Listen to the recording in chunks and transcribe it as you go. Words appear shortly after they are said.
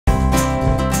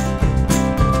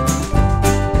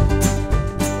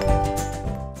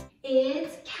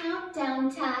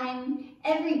time.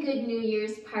 Every good New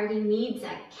Year's party needs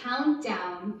a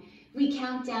countdown. We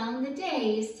count down the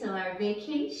days till our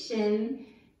vacation.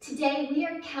 Today we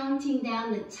are counting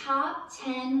down the top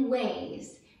 10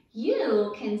 ways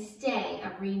you can stay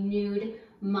a renewed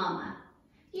mama.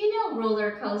 You know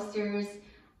roller coasters,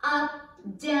 up,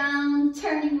 down,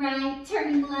 turning right,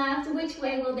 turning left. Which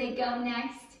way will they go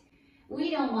next?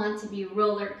 We don't want to be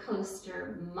roller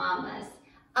coaster mamas.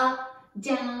 Up,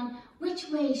 down, which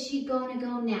way is she going to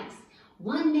go next?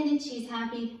 1 minute she's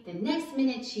happy, the next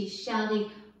minute she's shouting,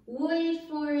 wait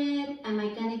for it, am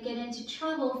I going to get into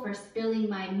trouble for spilling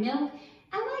my milk?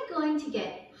 Am I going to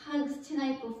get hugs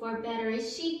tonight before bed, or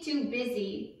is she too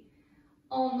busy?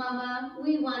 Oh mama,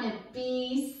 we want to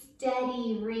be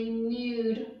steady,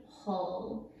 renewed,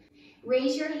 whole.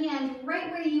 Raise your hand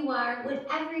right where you are,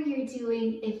 whatever you're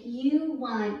doing, if you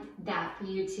want that for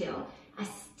you too. A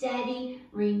steady,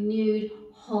 renewed,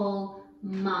 whole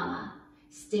mama.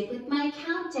 Stick with my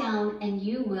countdown and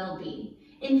you will be.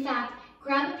 In fact,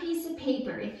 grab a piece of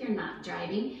paper if you're not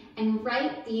driving and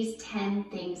write these 10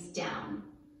 things down.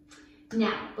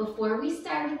 Now, before we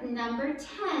start with number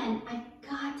 10, I've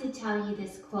got to tell you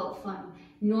this quote from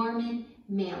Norman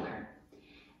Mailer.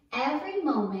 Every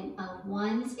moment of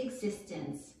one's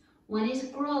existence, one is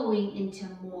growing into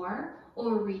more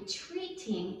or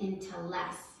retreating into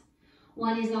less.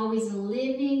 One is always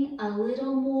living a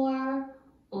little more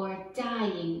or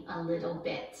dying a little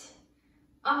bit.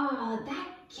 Oh, that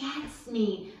gets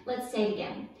me. Let's say it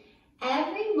again.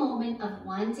 Every moment of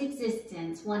one's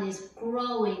existence, one is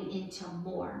growing into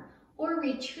more or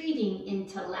retreating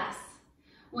into less.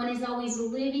 One is always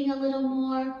living a little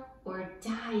more or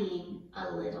dying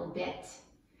a little bit.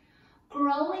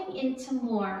 Growing into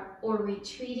more or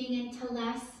retreating into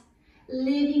less,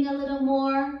 living a little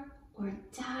more or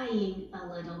dying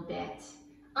a little bit.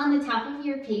 On the top of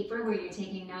your paper where you're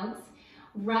taking notes,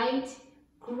 write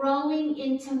growing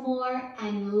into more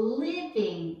and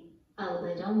living a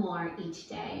little more each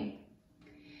day.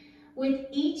 With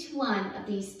each one of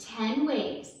these 10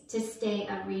 ways to stay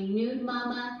a renewed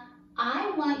mama,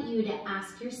 I want you to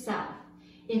ask yourself,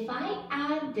 if I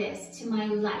add this to my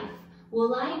life,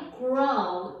 will I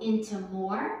grow into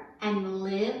more and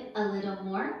live a little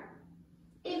more?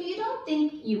 If you don't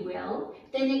think you will,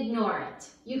 then ignore it.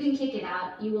 You can kick it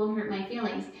out, you won't hurt my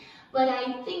feelings. But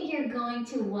I think you're going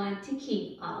to want to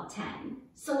keep all 10.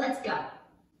 So let's go.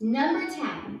 Number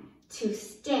 10, to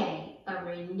stay a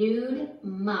renewed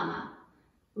mama,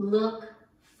 look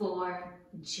for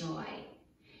joy.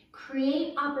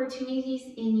 Create opportunities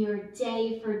in your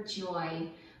day for joy.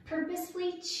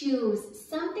 Purposefully choose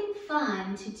something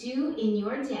fun to do in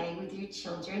your day with your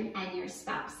children and your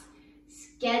spouse.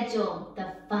 Schedule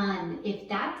the fun if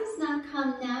that does not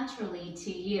come naturally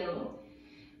to you.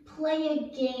 Play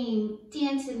a game,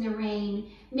 dance in the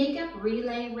rain, make up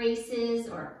relay races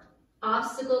or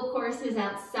obstacle courses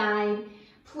outside,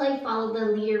 play follow the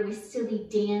leader with silly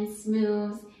dance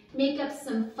moves, make up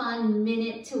some fun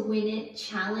minute to win it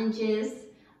challenges,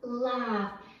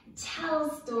 laugh, tell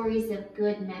stories of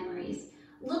good memories,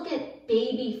 look at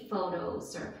baby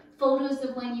photos or photos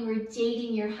of when you were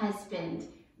dating your husband.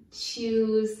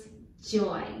 Choose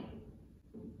joy.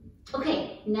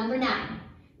 Okay, number 9.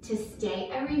 To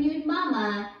stay a renewed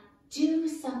mama, do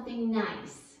something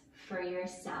nice for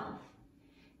yourself.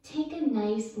 Take a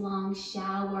nice long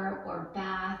shower or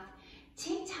bath.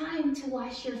 Take time to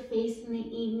wash your face in the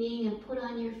evening and put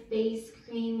on your face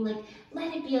cream.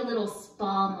 Let it be a little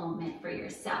spa moment for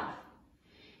yourself.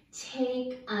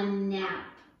 Take a nap.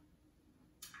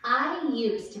 I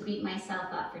used to beat myself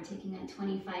up for taking a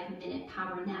 25-minute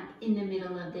power nap in the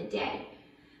middle of the day.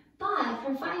 But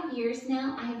for 5 years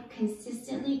now, I have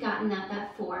consistently gotten up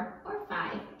at 4 or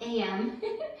 5 a.m.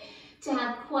 to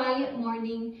have quiet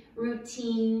morning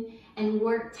routine and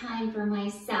work time for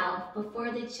myself before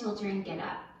the children get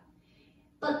up.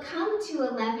 But come to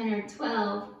 11 or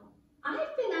 12,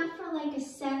 I've been up for like a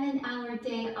 7-hour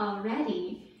day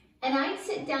already. And I'd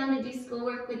sit down to do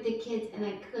schoolwork with the kids and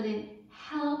I couldn't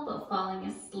help but falling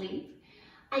asleep.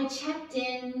 I checked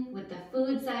in with the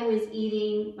foods I was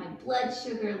eating, my blood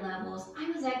sugar levels,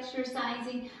 I was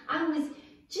exercising, I was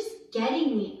just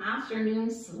getting the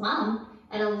afternoon slump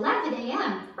at 11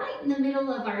 a.m. right in the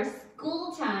middle of our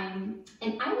school time.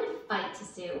 And I would fight to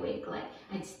stay awake.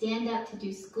 I'd stand up to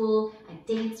do school, I'd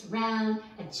dance around,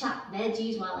 I'd chop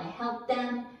veggies while I helped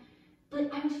them. But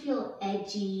I would feel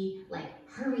edgy,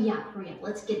 hurry up,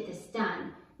 let's get this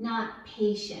done. Not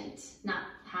patient, not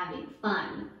having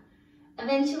fun.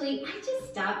 Eventually, I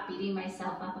just stopped beating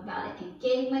myself up about it and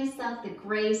gave myself the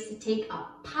grace to take a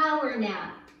power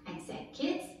nap. I said,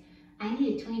 kids, I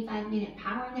need a 25-minute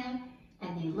power nap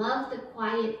and they love the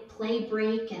quiet play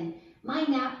break, and my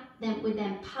nap would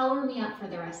then power me up for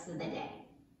the rest of the day.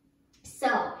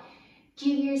 So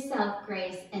give yourself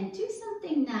grace and do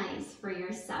something nice for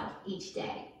yourself each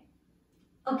day.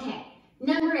 Okay,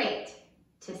 number 8,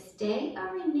 to stay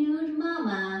a renewed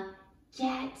mama,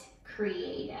 get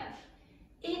creative.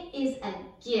 It is a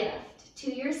gift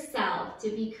to yourself to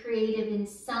be creative in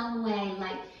some way,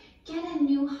 like get a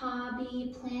new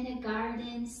hobby, plant a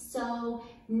garden, sew,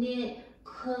 knit,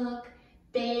 cook,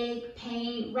 bake,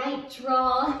 paint, write,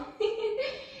 draw.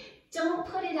 Don't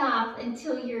put it off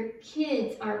until your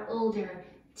kids are older.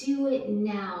 Do it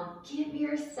now. Give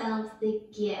yourself the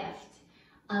gift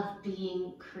of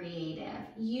being creative.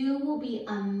 You will be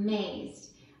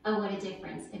amazed at what a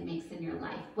difference it makes in your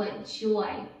life, what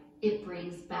joy it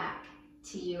brings back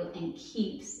to you and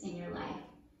keeps in your life.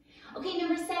 Okay,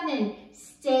 number 7,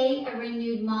 stay a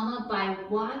renewed mama by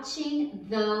watching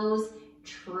those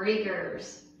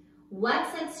triggers.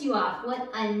 What sets you off? What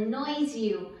annoys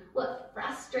you? What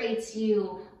frustrates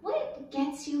you? What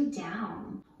gets you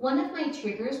down? One of my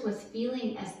triggers was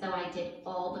feeling as though I did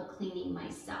all the cleaning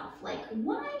myself. Like,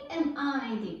 why am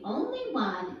I the only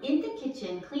one in the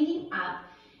kitchen cleaning up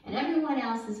and everyone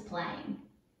else is playing?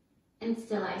 And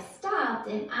still I stopped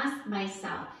and asked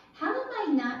myself, how am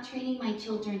I not training my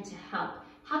children to help?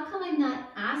 How come I'm not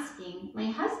asking my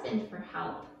husband for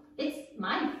help? It's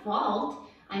my fault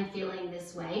I'm feeling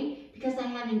this way because I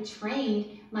haven't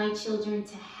trained my children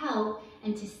to help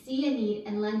and to see a need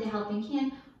and lend a helping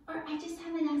hand, or I just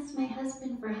haven't asked my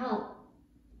husband for help.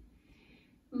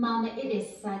 Mama, it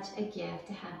is such a gift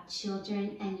to have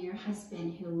children and your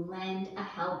husband who lend a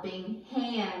helping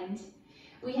hand.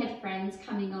 We had friends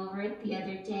coming over the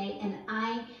other day and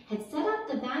I had set up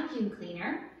the vacuum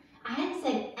cleaner. I hadn't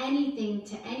said anything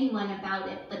to anyone about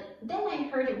it, but then I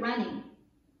heard it running.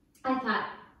 I thought,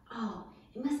 oh,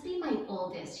 it must be my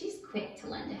oldest. She's quick to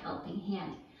lend a helping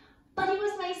hand. But it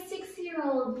was my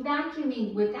 6-year-old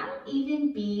vacuuming without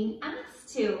even being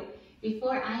asked to.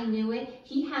 Before I knew it,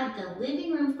 he had the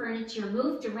living room furniture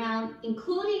moved around,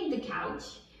 including the couch.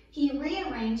 He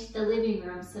rearranged the living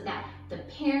room so that the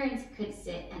parents could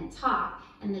sit and talk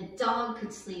and the dog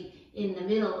could sleep in the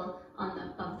middle of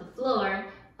the floor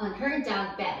on her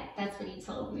dog bed. That's what he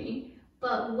told me.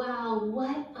 But wow,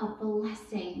 what a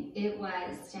blessing it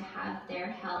was to have their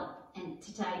help and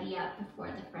to tidy up before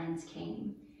the friends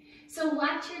came. So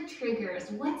watch your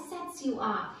triggers, what sets you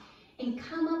off, and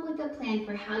come up with a plan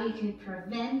for how you can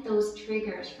prevent those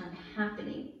triggers from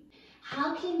happening.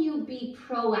 How can you be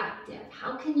proactive?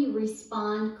 How can you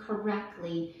respond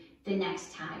correctly the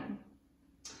next time?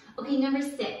 Okay, number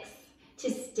 6, to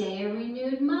stay a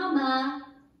renewed mama,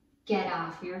 get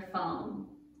off your phone,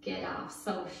 get off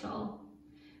social.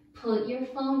 Put your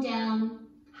phone down,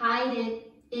 hide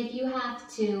it if you have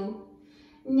to.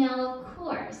 Now, of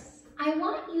course, I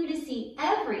want you to see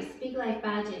every Speak Life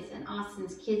Badges and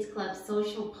Austin's Kids Club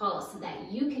social post so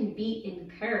that you can be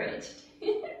encouraged.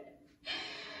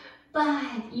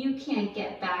 But you can't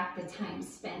get back the time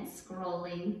spent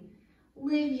scrolling.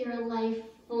 Live your life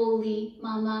fully,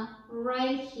 mama,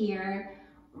 right here,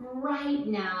 right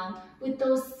now, with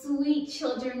those sweet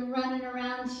children running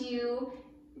around you,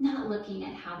 not looking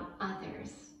at how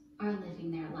others are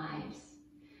living their lives.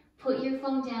 Put your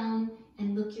phone down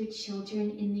and look your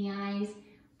children in the eyes.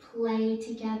 Play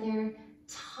together.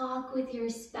 Talk with your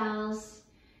spouse.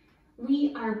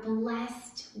 We are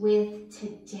blessed with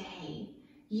today.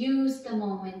 Use the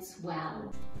moments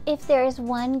well. If there is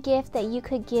one gift that you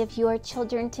could give your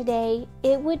children today,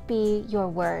 it would be your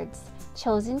words,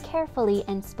 chosen carefully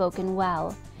and spoken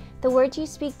well. The words you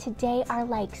speak today are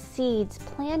like seeds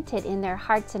planted in their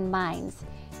hearts and minds.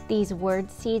 These word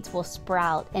seeds will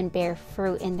sprout and bear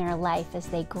fruit in their life as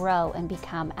they grow and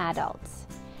become adults.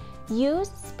 Use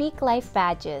Speak Life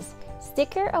Badges,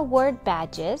 sticker award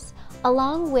badges,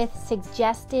 along with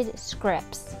suggested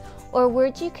scripts, or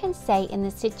words you can say in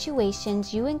the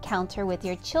situations you encounter with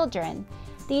your children.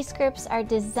 These scripts are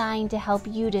designed to help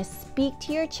you to speak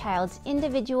to your child's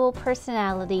individual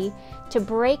personality, to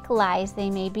break lies they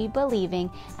may be believing,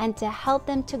 and to help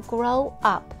them to grow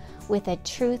up with a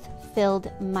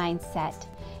truth-filled mindset.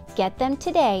 Get them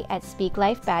today at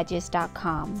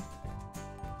speaklifebadges.com.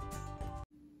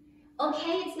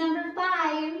 Okay, it's number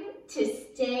 5. To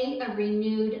stay a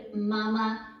renewed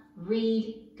mama,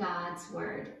 read God's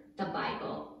Word, the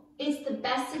Bible. It's the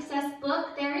best success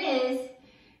book there is.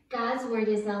 God's Word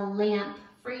is a lamp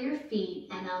for your feet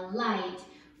and a light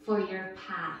for your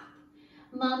path.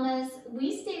 Mamas,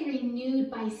 we stay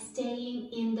renewed by staying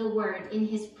in the Word, in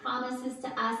His promises to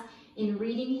us, in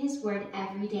reading His Word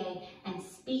every day and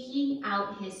speaking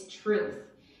out His truth.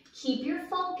 Keep your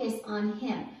focus on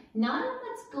Him, not on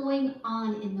what's going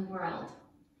on in the world.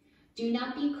 Do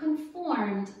not be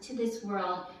conformed to this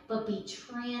world, but be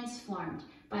transformed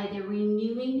by the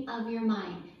renewing of your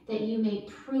mind, that you may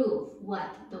prove what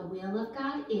the will of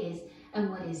God is and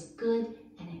what is good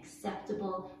and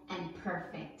acceptable and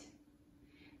perfect.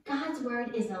 God's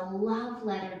word is a love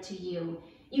letter to you.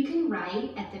 You can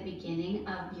write at the beginning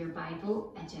of your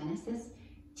Bible at Genesis,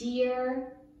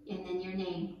 Dear, and then your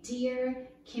name, Dear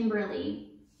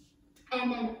Kimberly.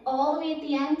 And then all the way at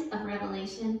the end of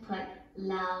Revelation, put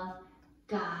love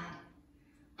God.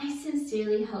 I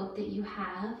sincerely hope that you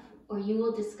have, or you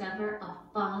will discover, a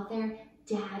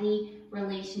father-daddy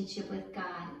relationship with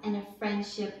God and a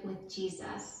friendship with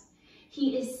Jesus.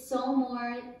 He is so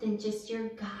more than just your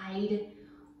guide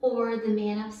or the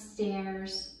man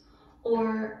upstairs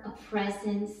or a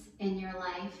presence in your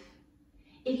life.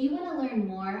 If you want to learn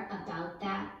more about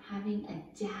that, having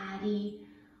a daddy,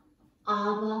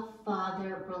 Abba,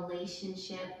 Father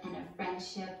relationship and a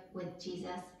friendship with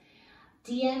Jesus,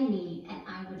 DM me and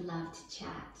I would love to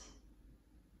chat.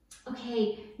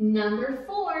 Okay, number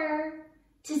 4,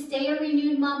 to stay a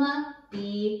renewed mama,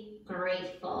 be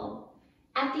grateful.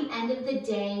 At the end of the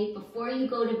day, before you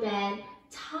go to bed,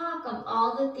 talk of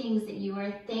all the things that you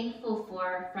are thankful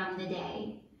for from the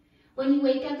day. When you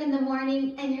wake up in the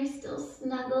morning and you're still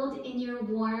snuggled in your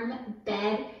warm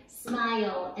bed,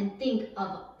 smile and think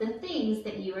of the things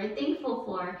that you are thankful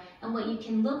for and what you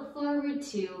can look forward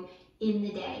to in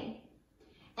the day.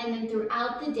 And then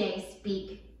throughout the day,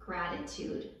 speak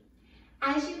gratitude.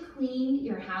 As you clean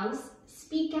your house,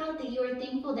 speak out that you are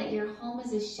thankful that your home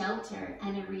is a shelter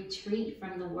and a retreat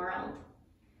from the world.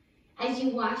 As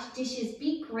you wash dishes,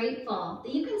 be grateful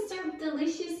that you can serve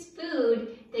delicious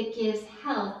food that gives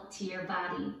health to your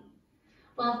body.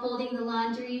 While folding the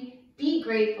laundry, be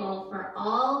grateful for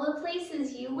all the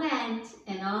places you went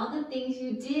and all the things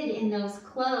you did in those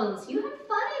clothes. You had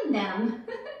fun in them.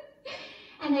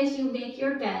 And as you make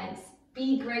your beds,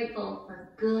 be grateful for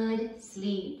good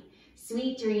sleep,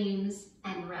 sweet dreams,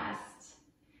 and rest.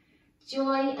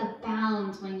 Joy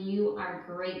abounds when you are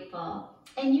grateful,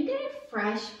 and you get a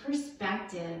fresh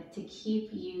perspective to keep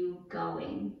you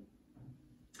going.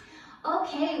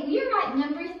 Okay, we are at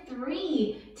number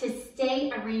 3. To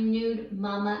stay a renewed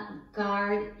mama,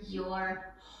 guard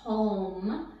your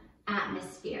home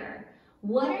atmosphere.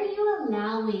 What are you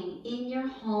allowing in your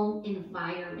home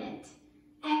environment?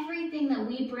 Everything that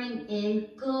we bring in,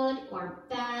 good or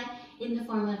bad, in the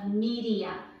form of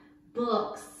media,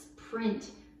 books, print,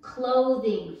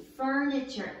 clothing,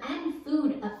 furniture, and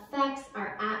food affects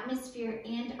our atmosphere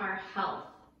and our health.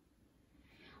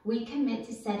 We commit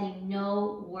to setting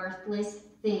no worthless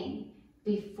thing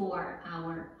before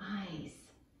our eyes.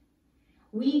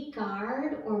 We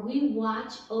guard or we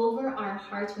watch over our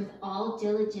hearts with all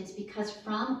diligence, because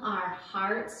from our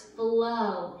hearts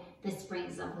flow the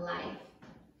springs of life.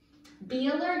 Be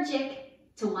allergic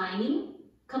to whining,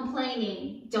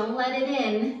 complaining. Don't let it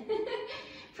in.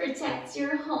 Protect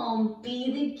your home.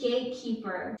 Be the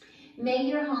gatekeeper. May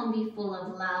your home be full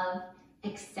of love,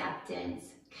 acceptance,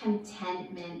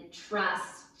 contentment,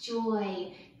 trust,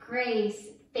 joy, grace,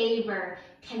 favor,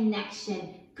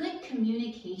 connection, good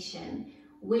communication,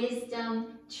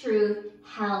 wisdom, truth,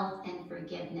 health, and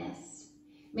forgiveness.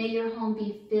 May your home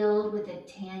be filled with a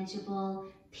tangible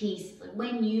peace.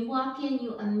 When you walk in,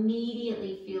 you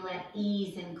immediately feel at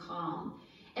ease and calm.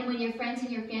 And when your friends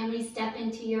and your family step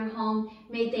into your home,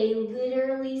 may they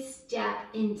literally step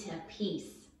into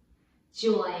peace,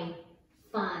 joy,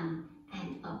 fun,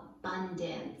 and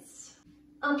abundance.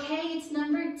 Okay, it's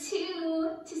number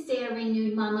 2. To stay a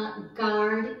renewed mama,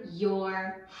 guard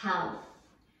your health.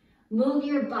 Move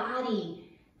your body.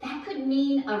 That could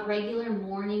mean a regular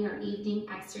morning or evening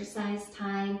exercise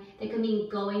time. That could mean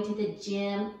going to the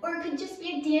gym, or it could just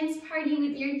be a dance party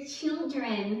with your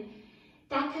children.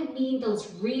 That could mean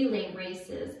those relay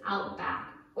races out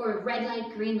back, or red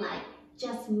light, green light.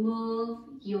 Just move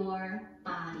your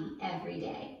body every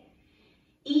day.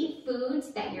 Eat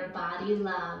foods that your body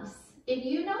loves. If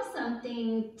you know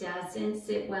something doesn't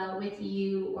sit well with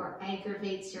you or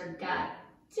aggravates your gut,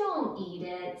 don't eat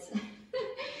it.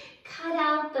 Cut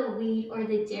out the wheat or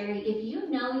the dairy if you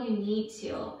know you need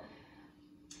to.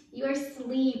 Your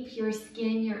sleep, your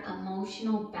skin, your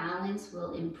emotional balance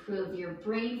will improve. Your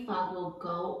brain fog will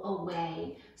go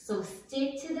away. So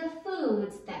stick to the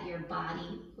foods that your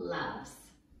body loves.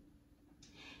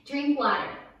 Drink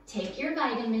water. Take your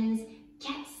vitamins.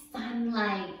 Get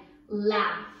sunlight.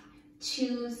 Laugh.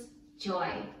 Choose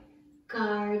joy.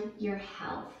 Guard your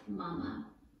health, mama.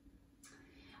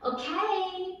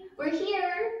 Okay, We're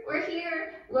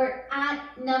here. We're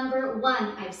at number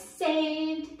 1. I've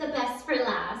saved the best for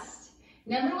last.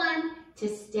 Number 1, to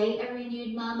stay a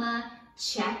renewed mama,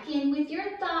 check in with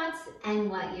your thoughts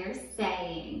and what you're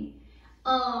saying.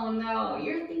 Oh no,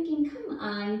 you're thinking, come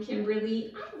on,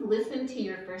 Kimberly, I've listened to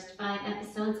your first 5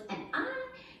 episodes and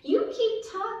you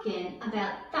keep talking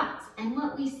about thoughts and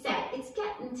what we said. It's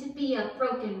getting to be a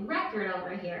broken record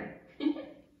over here.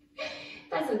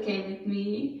 That's okay with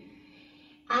me.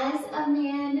 As a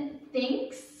man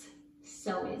thinks,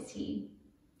 so is he.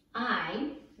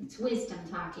 It's wisdom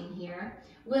talking here,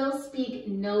 will speak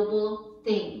noble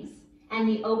things, and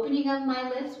the opening of my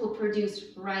lips will produce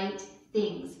right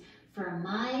things, for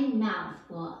my mouth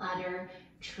will utter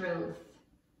truth.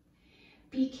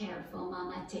 Be careful,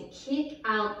 mama, to kick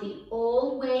out the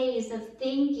old ways of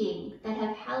thinking that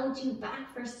have held you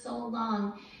back for so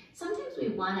long. Sometimes we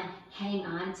want to hang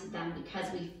on to them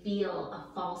because we feel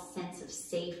a false sense of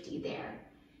safety there.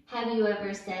 Have you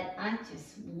ever said, I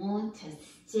just want to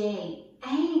stay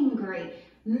angry,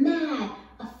 mad,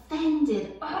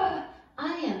 offended, I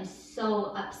am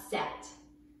so upset.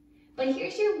 But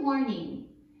here's your warning.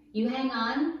 You hang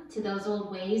on to those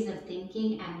old ways of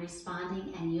thinking and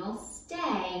responding and you'll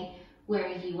stay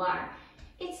where you are.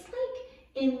 It's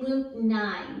like in Luke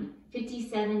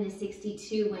 9:57 to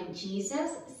 62 when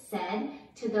Jesus said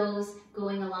to those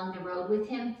going along the road with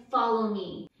him, follow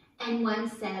me. And one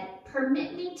said,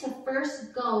 permit me to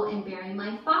first go and bury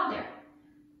my father.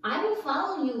 I will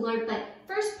follow you, Lord, but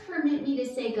first permit me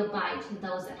to say goodbye to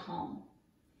those at home.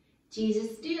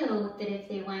 Jesus knew that if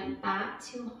they went back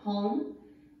to home,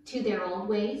 to their old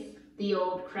ways, the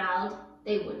old crowd,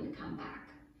 they wouldn't come back.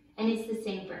 And it's the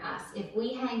same for us. If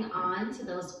we hang on to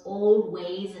those old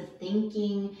ways of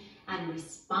thinking and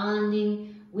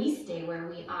responding, we stay where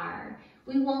we are.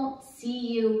 We won't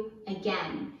see you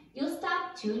again. You'll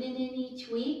stop tuning in each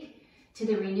week to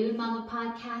the Renewed Mama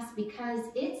podcast because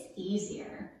it's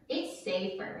easier. It's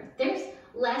safer. There's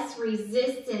less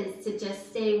resistance to just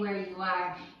stay where you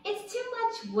are. It's too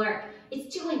much work.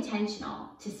 It's too intentional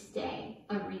to stay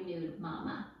a renewed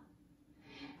mama.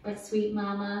 But sweet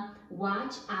mama,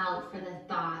 watch out for the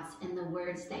thoughts and the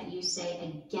words that you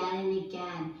say again and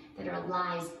again that are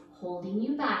lies holding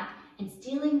you back and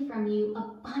stealing from you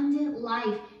abundant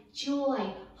life,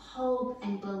 joy, hope,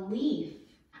 and belief.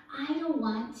 I don't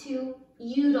want to,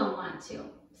 you don't want to.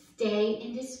 Stay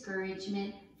in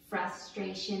discouragement,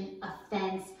 frustration,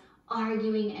 offense,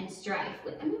 arguing, and strife.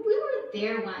 I mean, we were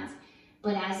there once,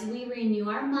 but as we renew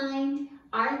our mind,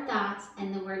 our thoughts,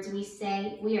 and the words we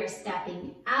say, we are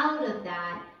stepping out of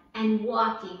that and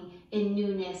walking in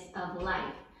newness of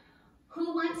life.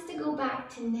 Who wants to go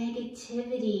back to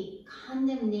negativity,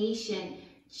 condemnation,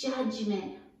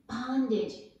 judgment,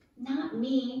 bondage? Not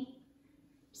me.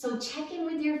 So check in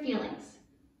with your feelings.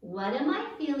 What am I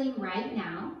feeling right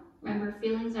now? Remember,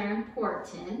 feelings are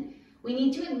important. We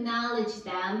need to acknowledge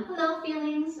them. Hello,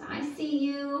 feelings, I see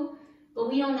you. But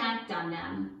we don't act on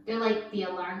them. They're like the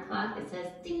alarm clock that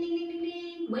says, ding, ding, ding, ding,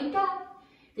 ding, wake up.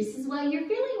 This is what you're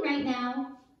feeling right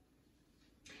now.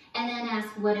 And then ask,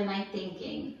 what am I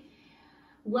thinking?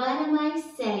 What am I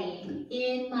saying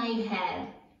in my head?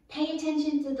 Pay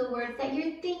attention to the words that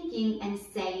you're thinking and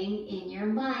saying in your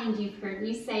mind. You've heard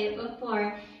me say it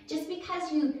before. Just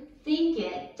because you think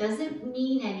it doesn't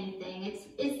mean anything.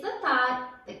 It's the thought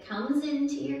that comes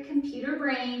into your computer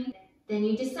brain. Then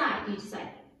you decide,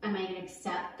 am I going to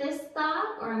accept this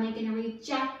thought or am I going to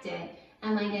reject it?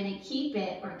 Am I going to keep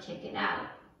it or kick it out?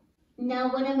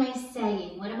 Now, what am I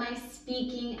saying? What am I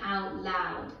speaking out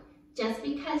loud? Just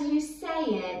because you say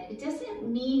it, it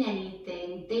doesn't mean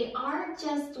anything. They are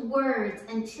just words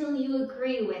until you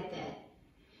agree with it.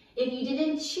 If you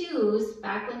didn't choose,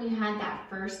 back when you had that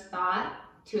first thought,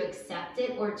 to accept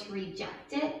it or to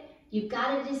reject it, you've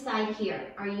got to decide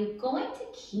here. Are you going to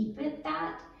keep it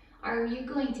that? Or are you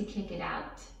going to kick it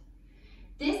out?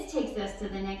 This takes us to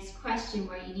the next question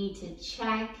where you need to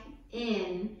check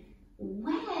in.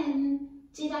 When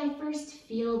did I first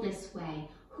feel this way?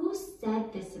 Who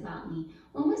said this about me?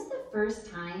 When was the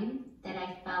first time that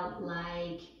I felt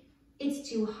like it's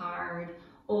too hard,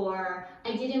 or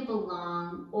I didn't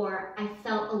belong, or I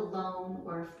felt alone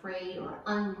or afraid or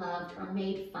unloved or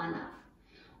made fun of?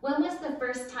 When was the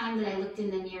first time that I looked in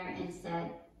the mirror and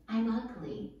said, I'm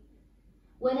ugly?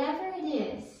 Whatever it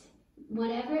is,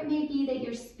 whatever it may be that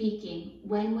you're speaking,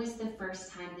 when was the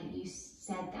first time that you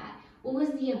said that? What was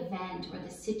the event or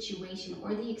the situation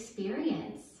or the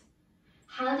experience?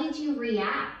 How did you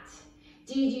react?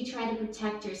 Did you try to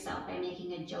protect yourself by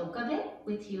making a joke of it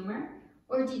with humor?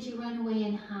 Or did you run away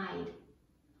and hide?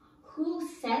 Who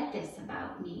said this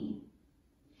about me?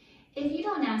 If you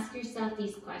don't ask yourself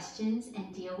these questions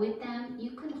and deal with them,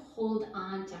 you could hold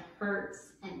on to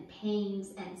hurts and pains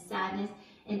and sadness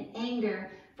and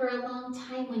anger for a long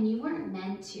time when you weren't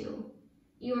meant to.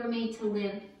 You were made to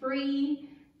live free,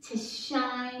 to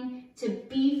shine, to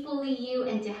be fully you,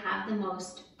 and to have the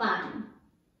most fun.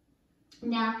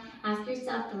 Now, ask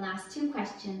yourself the last two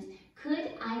questions.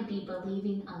 Could I be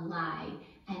believing a lie?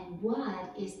 And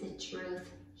what is the truth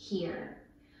here?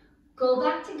 Go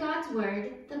back to God's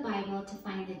Word, the Bible, to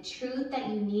find the truth that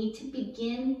you need to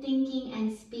begin thinking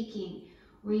and speaking.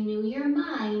 Renew your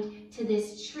mind to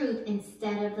this truth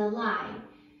instead of the lie.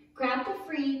 Grab the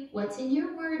free What's in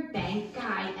Your Word Bank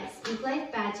guide at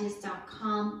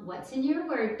speaklifebadges.com. What's in Your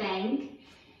Word Bank?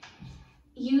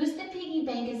 Use the piggy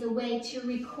bank as a way to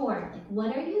record. Like,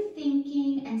 what are you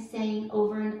thinking and saying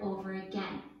over and over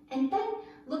again? And then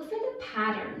look for the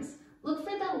patterns. Look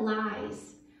for the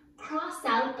lies. Cross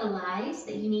out the lies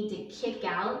that you need to kick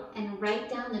out and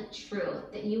write down the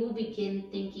truth that you will begin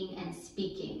thinking and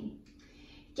speaking.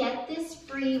 Get this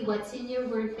free What's in Your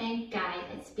Word Bank guide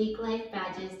at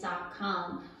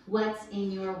speaklifebadges.com. What's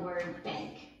in Your Word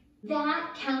Bank?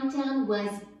 That countdown was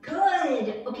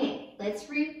good. Okay, let's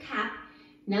recap.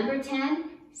 Number 10,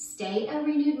 stay a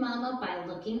renewed mama by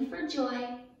looking for joy.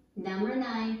 Number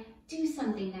 9, do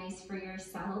something nice for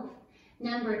yourself.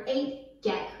 Number 8,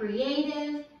 get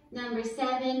creative. Number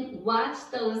 7, watch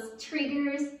those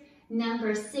triggers.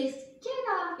 Number 6, get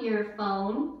off your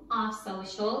phone, off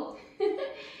social.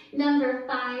 Number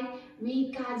 5,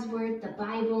 read God's Word, the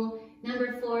Bible.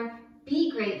 Number 4,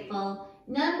 be grateful.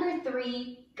 Number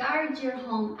 3, guard your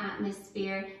home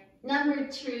atmosphere. Number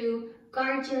 2,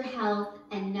 guard your health.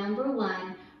 And number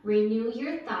 1, renew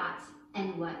your thoughts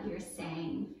and what you're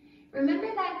saying. Remember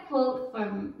that quote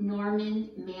from Norman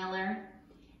Mailer?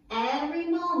 Every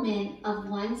moment of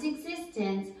one's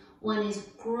existence, one is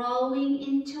growing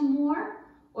into more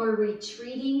or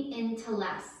retreating into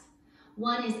less.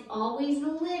 One is always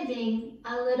living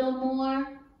a little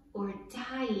more or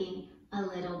dying a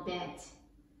little bit.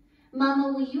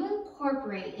 Mama, will you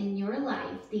incorporate in your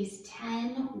life these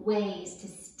 10 ways to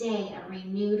stay a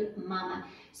renewed mama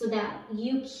so that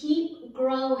you keep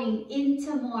growing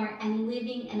into more and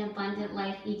living an abundant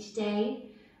life each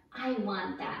day? I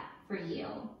want that for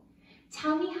you.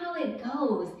 Tell me how it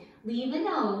goes. Leave a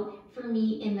note for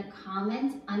me in the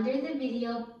comments under the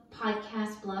video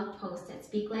podcast blog post at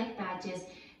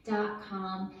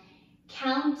speaklifebadges.com.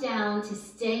 Countdown to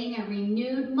staying a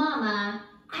renewed mama.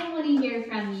 I want to hear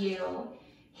from you.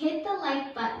 Hit the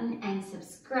like button and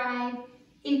subscribe.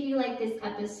 If you like this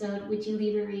episode, would you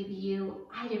leave a review?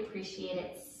 I'd appreciate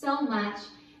it so much.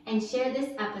 And share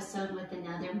this episode with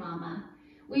another mama.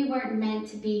 We weren't meant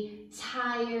to be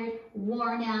tired,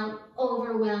 worn out,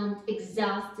 overwhelmed,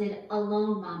 exhausted,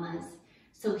 alone mamas.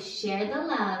 So share the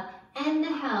love and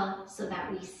the health so that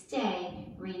we stay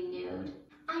renewed.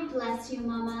 I bless you,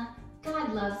 mama.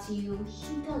 God loves you.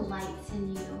 He delights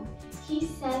in you. He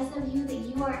says of you that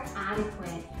you are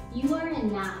adequate. You are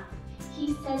enough.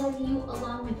 He said of you,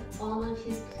 along with all of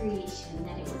his creation,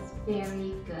 that it was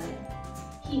very good.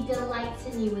 He delights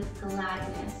in you with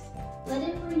gladness. Let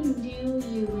him renew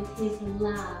you with his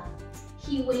love.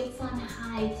 He waits on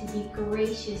high to be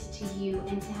gracious to you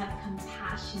and to have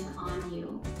compassion on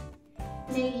you.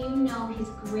 May you know his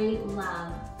great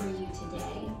love for you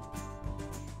today.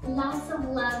 Lots of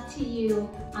love to you.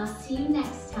 I'll see you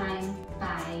next time.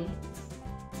 Bye.